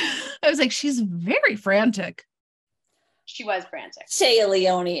 minutes. I was like, she's very frantic. She was frantic. Shea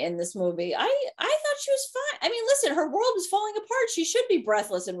Leone in this movie. I thought she was fine. I mean, listen, her world was falling apart. She should be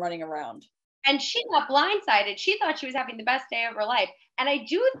breathless and running around. And she got blindsided. She thought she was having the best day of her life. And I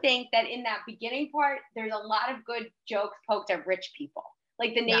do think that in that beginning part, there's a lot of good jokes poked at rich people.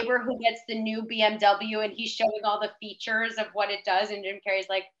 Like the neighbor who gets the new BMW and he's showing all the features of what it does. And Jim Carrey's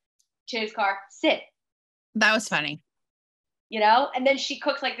like, to his car, sit. That was funny. You know, and then she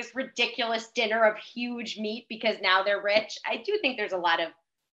cooks like this ridiculous dinner of huge meat because now they're rich. I do think there's a lot of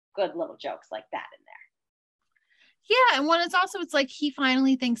good little jokes like that in there. Yeah. And when it's like he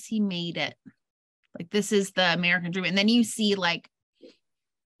finally thinks he made it. Like this is the American dream. And then you see like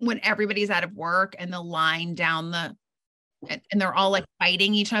when everybody's out of work and the line down and they're all like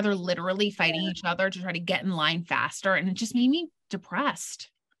fighting each other, literally fighting each other to try to get in line faster. And it just made me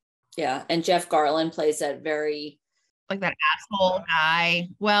depressed. Yeah. And Jeff Garland plays that very like that asshole guy.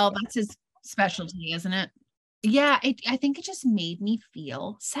 Well, that's his specialty, isn't it? Yeah, I think it just made me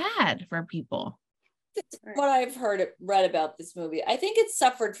feel sad for people. what I've read about this movie. I think it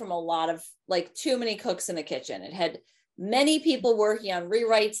suffered from a lot of like too many cooks in the kitchen. It had many people working on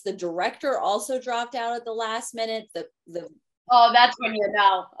rewrites. The director also dropped out at the last minute. Oh, that's when you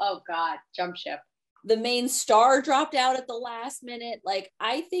know. Oh God, jump ship. The main star dropped out at the last minute. Like,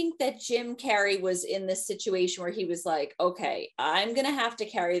 I think that Jim Carrey was in this situation where he was like, okay, I'm going to have to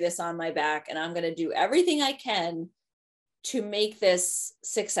carry this on my back and I'm going to do everything I can to make this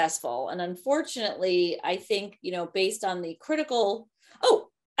successful. And unfortunately, I think, based on the critical,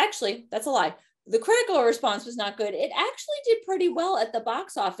 actually, that's a lie. The critical response was not good. It actually did pretty well at the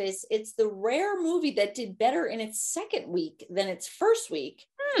box office. It's the rare movie that did better in its second week than its first week.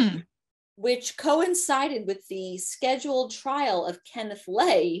 Which coincided with the scheduled trial of Kenneth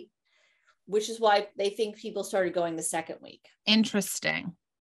Lay, which is why they think people started going the second week. Interesting.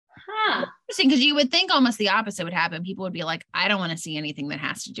 Huh. Interesting, because you would think almost the opposite would happen. People would be like, I don't want to see anything that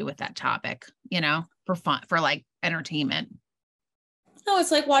has to do with that topic, for fun, for like entertainment. No,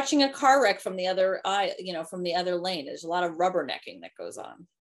 it's like watching a car wreck from the other from the other lane. There's a lot of rubbernecking that goes on.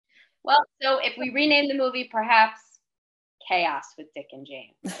 Well, so if we rename the movie, perhaps Chaos with Dick and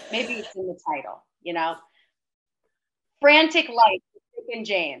Jane. Maybe it's in the title, Frantic Life with Dick and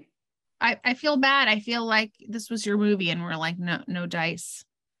Jane. I feel bad. I feel like this was your movie and we're like, no dice.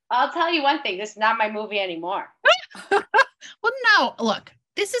 I'll tell you one thing. This is not my movie anymore. Well, no, look,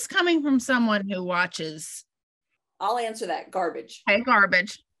 this is coming from someone who watches. I'll answer that. Garbage. Hey,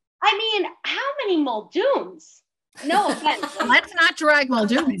 garbage. I mean, how many Muldoons? No offense. Let's not drag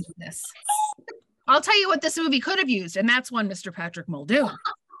Muldoon into this. I'll tell you what this movie could have used, and that's one Mr. Patrick Muldoon.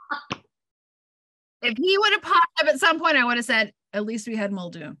 If he would have popped up at some point, I would have said, at least we had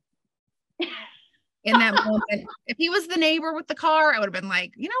Muldoon. In that moment. If he was the neighbor with the car, I would have been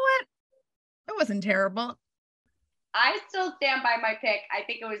like, you know what? It wasn't terrible. I still stand by my pick. I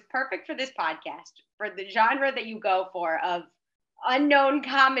think it was perfect for this podcast, for the genre that you go for of unknown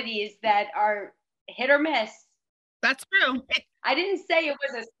comedies that are hit or miss. That's true. I didn't say it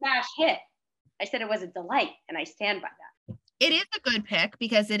was a smash hit. I said it was a delight, and I stand by that. It is a good pick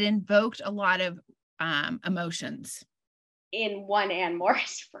because it invoked a lot of emotions. In one Anne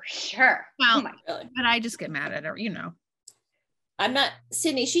Morris, for sure. Well, but I just get mad at her, I'm not,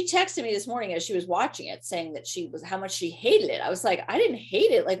 Sydney, she texted me this morning as she was watching it saying that how much she hated it. I was like, I didn't hate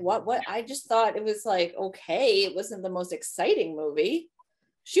it. Like what, I just thought it was like, okay, it wasn't the most exciting movie.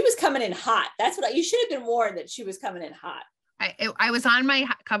 She was coming in hot. That's what you should have been warned that she was coming in hot. I was on my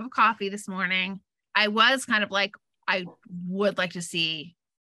cup of coffee this morning. I was kind of like, I would like to see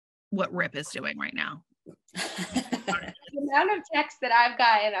what Rip is doing right now. The amount of text that I've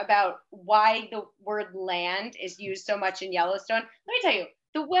gotten about why the word land is used so much in Yellowstone. Let me tell you,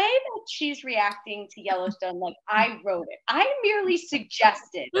 the way that she's reacting to Yellowstone, like I wrote it. I merely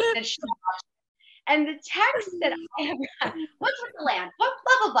suggested that she watch it. And the text that I have got, what's with the land? What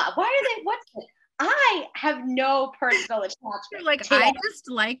blah, blah, blah. Why are they, what's it? I have no personal attachment. You're like, I just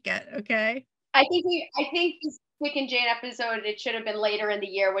like it, okay? I think this Dick and Jane episode, it should have been later in the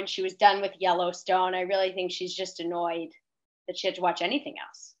year when she was done with Yellowstone. I really think she's just annoyed that she had to watch anything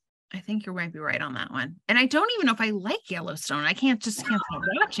else. I think you might be right on that one. And I don't even know if I like Yellowstone. I can't stop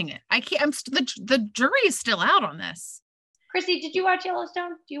watching it. I can't. The jury is still out on this. Chrissy, did you watch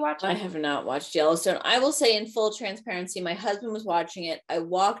Yellowstone? Do you watch it? I have not watched Yellowstone. I will say in full transparency, my husband was watching it. I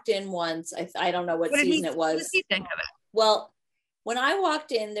walked in once. I don't know what season it was. What did he think of it? Well, when I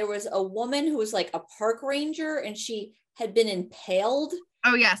walked in, there was a woman who was like a park ranger and she had been impaled.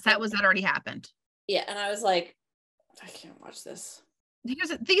 Oh, yes. That already happened. Yeah. And I was like, I can't watch this.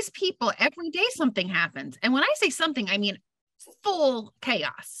 these people, every day something happens. And when I say something, I mean full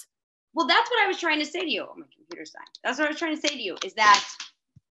chaos. Well, that's what I was trying to say to you. Oh, my computer's dying. That's what I was trying to say to you, is that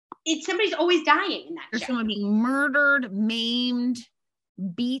somebody's always dying in that There's show. someone being murdered, maimed,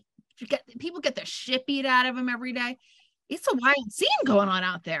 beat. People get the shit beat out of them every day. It's a wild scene going on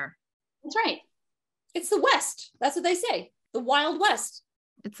out there. That's right. It's the West. That's what they say. The Wild West.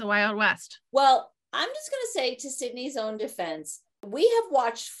 It's the Wild West. Well, I'm just going to say, to Sydney's own defense, we have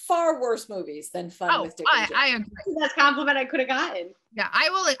watched far worse movies than Fun with Dick and Jane. I agree. That's the best compliment I could have gotten. Yeah,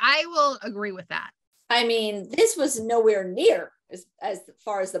 I will agree with that. I mean, this was nowhere near as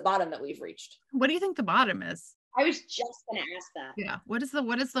far as the bottom that we've reached. What do you think the bottom is? I was just going to ask that. Yeah. What is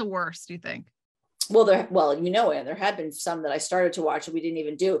the worst, do you think? Well, there had been some that I started to watch and we didn't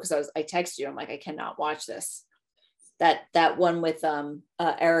even do it because I texted you. I'm like, I cannot watch this. That one with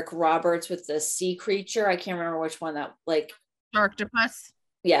Eric Roberts with the sea creature. I can't remember which one that, like, Sharktopus.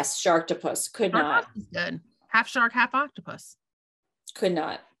 Yes, Sharktopus. Could not. Is good. Half shark, half octopus. Could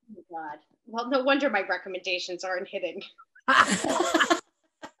not. Oh, God. Well, no wonder my recommendations aren't hitting.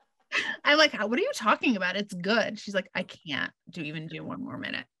 I'm like, what are you talking about? It's good. She's like, I can't even do one more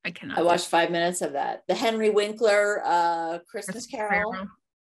minute. I cannot. I watched 5 minutes of that. The Henry Winkler Christmas Carol.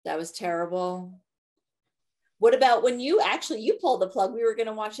 That was terrible. What about when you pulled the plug? We were going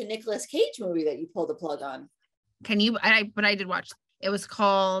to watch a Nicolas Cage movie that you pulled the plug on. But I did watch. It was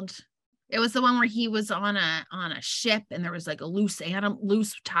the one where he was on a ship and there was like a loose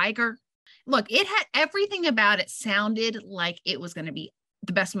tiger. Look, it had everything about it sounded like it was going to be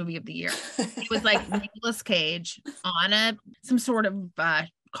the best movie of the year. It was like Nicolas Cage on some sort of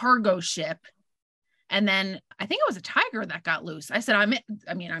cargo ship. And then I think it was a tiger that got loose. I said, I'm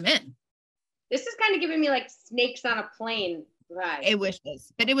in. This is kind of giving me like Snakes on a Plane vibe. It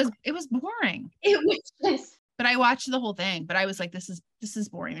wishes, but it was boring. It wishes. But I watched the whole thing, but I was like, this is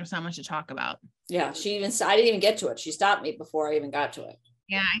boring. There's not much to talk about. Yeah, I didn't even get to it. She stopped me before I even got to it.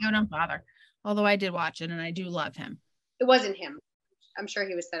 Yeah, I go, don't bother. Although I did watch it and I do love him. It wasn't him. I'm sure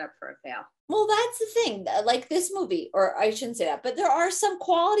he was set up for a fail. Well, that's the thing. Like this movie, or I shouldn't say that, but there are some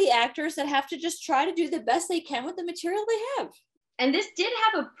quality actors that have to just try to do the best they can with the material they have. And this did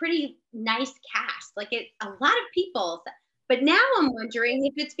have a pretty nice cast. Like a lot of people. But now I'm wondering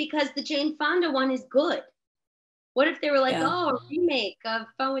if it's because the Jane Fonda one is good. What if they were like, a remake of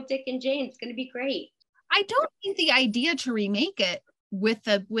Fun with Dick and Jane? It's going to be great. I don't think the idea to remake it with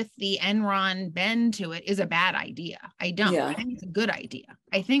the Enron bend to it is a bad idea. I don't. Yeah. I think it's a good idea.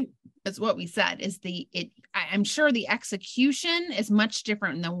 I think that's what we said is I'm sure the execution is much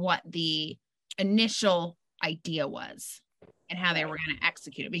different than what the initial idea was and how they were going to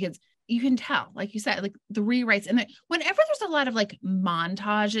execute it, because you can tell, like you said, like the rewrites and whenever there's a lot of like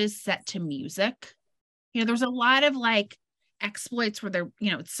montages set to music, there's a lot of like exploits where they're,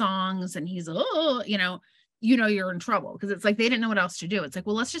 it's songs and he's, you're in trouble because it's like they didn't know what else to do. It's like,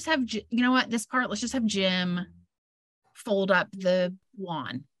 well, let's just have, let's just have Jim fold up the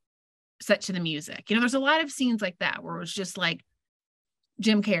lawn set to the music. There's a lot of scenes like that where it was just like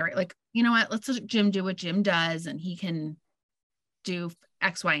Jim Carrey, like, you know what, let's let Jim do what Jim does and he can do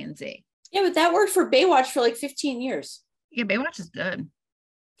X, Y, and Z. Yeah, but that worked for Baywatch for like 15 years. Yeah, Baywatch is good.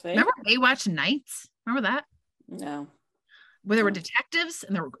 See? Remember Baywatch Nights? Remember that? No. Where there were detectives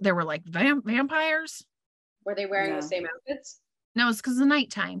and there were like vampires. Were they wearing the same outfits? No, it's because of the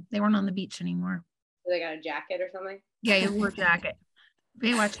nighttime. They weren't on the beach anymore. So they got a jacket or something? Yeah, you wore a jacket.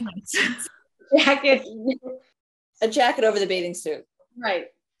 Baywatch Nights. Jacket. A jacket over the bathing suit. Right.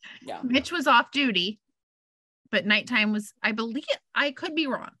 Yeah. Mitch was off duty, but nighttime was, I believe, I could be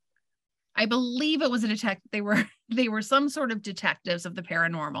wrong. I believe it was a detective. They were some sort of detectives of the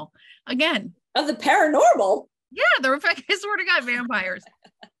paranormal. Again. Of the paranormal? Yeah, they were, I swear to God, vampires.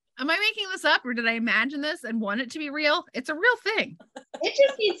 Am I making this up or did I imagine this and want it to be real? It's a real thing. It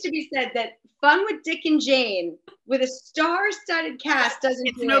just needs to be said that Fun with Dick and Jane with a star-studded cast doesn't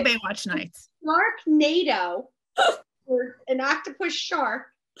It's do no it. Baywatch Nights. Sharknado or an octopus shark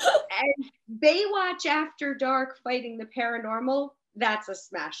and Baywatch After Dark fighting the paranormal, that's a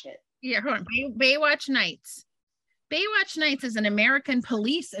smash hit. Yeah, hold on. Baywatch Nights. Baywatch Nights is an American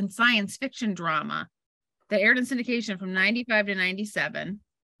police and science fiction drama that aired in syndication from 95 to 97.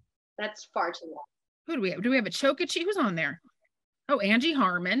 That's far too long. Who do we have? Do we have a Chokichi? Who's on there? Oh, Angie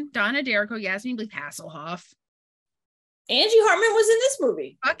Harmon, Donna D'Errico, Yasmin Bleeth Hasselhoff. Angie Harmon was in this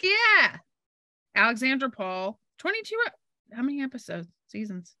movie. Fuck yeah. Alexandra Paul. 22. How many episodes?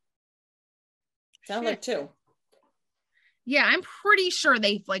 Seasons? Sounds like 2. Yeah, I'm pretty sure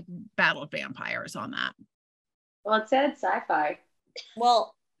they've like battled vampires on that. Well, it said sci-fi.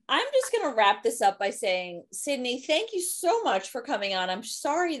 Well, I'm just going to wrap this up by saying, Sydney, thank you so much for coming on. I'm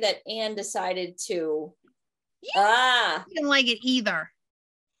sorry that Anne decided to. I didn't like it either.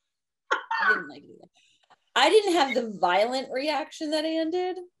 I didn't like it either. I didn't have the violent reaction that Anne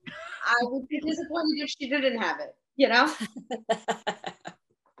did. I would be disappointed if she didn't have it, you know?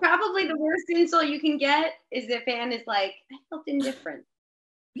 Probably the worst insult you can get is if Anne is like, I felt indifferent.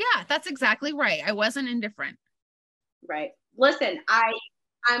 Yeah, that's exactly right. I wasn't indifferent. Right. Listen,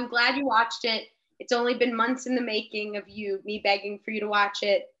 I'm glad you watched it. It's only been months in the making of me begging for you to watch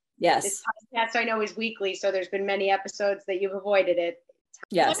it. Yes. This podcast I know is weekly, so there's been many episodes that you've avoided it.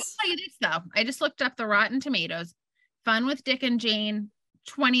 Let me Yes. tell you this though. I just looked up the Rotten Tomatoes. Fun with Dick and Jane,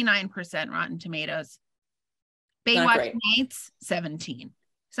 29% Rotten Tomatoes. Not Baywatch great. Nights, 17.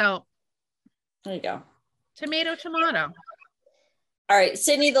 So There you go. tomato. All right,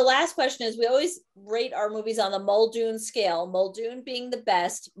 Sydney, the last question is we always rate our movies on the Muldoon scale, Muldoon being the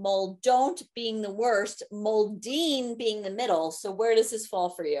best, Muldon't being the worst, Muldeen being the middle. So where does this fall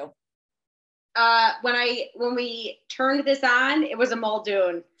for you? When we turned this on, it was a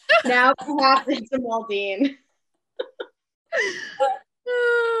Muldoon. Now perhaps it's a Muldeen.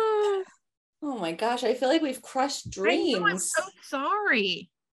 Oh my gosh, I feel like we've crushed I know, I'm dreams. so sorry.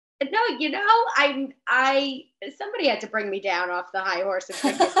 No, you know, I somebody had to bring me down off the high horse of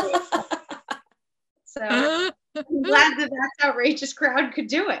dignity. So I'm glad that outrageous crowd could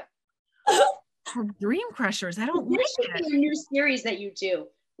do it. Dream Crushers. I don't This like should it. be a new series that you do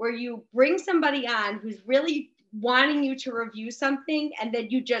where you bring somebody on who's really wanting you to review something and then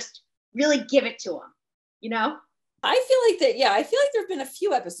you just really give it to them, you know? I feel like that, yeah, I feel like there have been a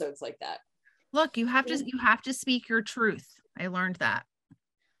few episodes like that. Look, you have to speak your truth. I learned that.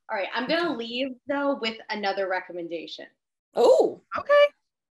 All right, I'm going to leave though with another recommendation. Oh, Okay.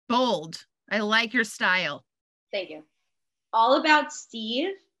 Bold. I like your style. Thank you. All About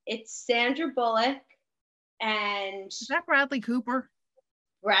Steve. It's Sandra Bullock and Is that Bradley Cooper?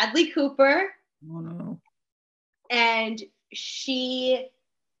 Bradley Cooper. Oh no. And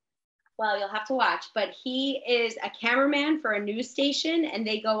well, you'll have to watch, but he is a cameraman for a news station and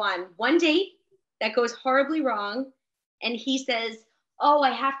they go on one date that goes horribly wrong. And he says, oh,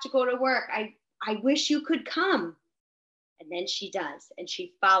 I have to go to work. I wish you could come. And then she does, and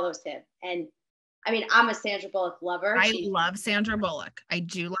she follows him. And I mean, I'm a Sandra Bullock lover. I love Sandra Bullock. I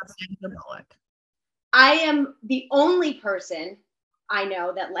do love Sandra Bullock. I am the only person I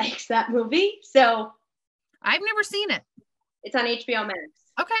know that likes that movie. So I've never seen it. it's on HBO Max.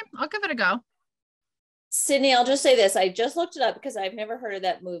 Okay, I'll give it a go. Sydney, I'll just say this. I just looked it up because I've never heard of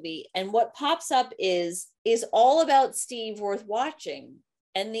that movie. And what pops up is All About Steve worth watching?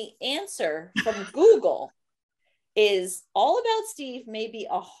 And the answer from Google is All About Steve may be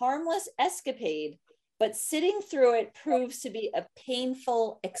a harmless escapade, but sitting through it proves to be a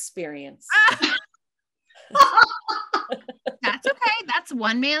painful experience. That's okay. That's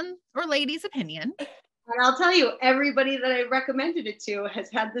one man or lady's opinion. And I'll tell you, everybody that I recommended it to has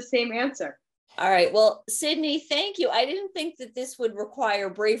had the same answer. All right. Well, Sydney, thank you. I didn't think that this would require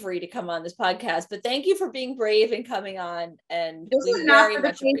bravery to come on this podcast, but thank you for being brave and coming on. And This we is not very for the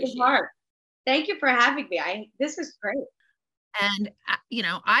much faint of appreciate it. heart. Thank you for having me. This is great. And,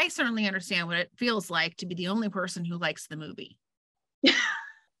 I certainly understand what it feels like to be the only person who likes the movie.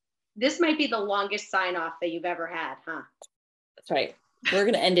 This might be the longest sign off that you've ever had, huh? That's right. We're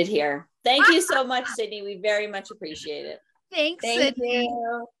going to end it here. Thank you so much, Sydney. We very much appreciate it. Thanks, Thank Sydney.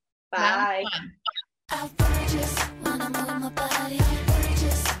 you. That Bye. was fun. I'll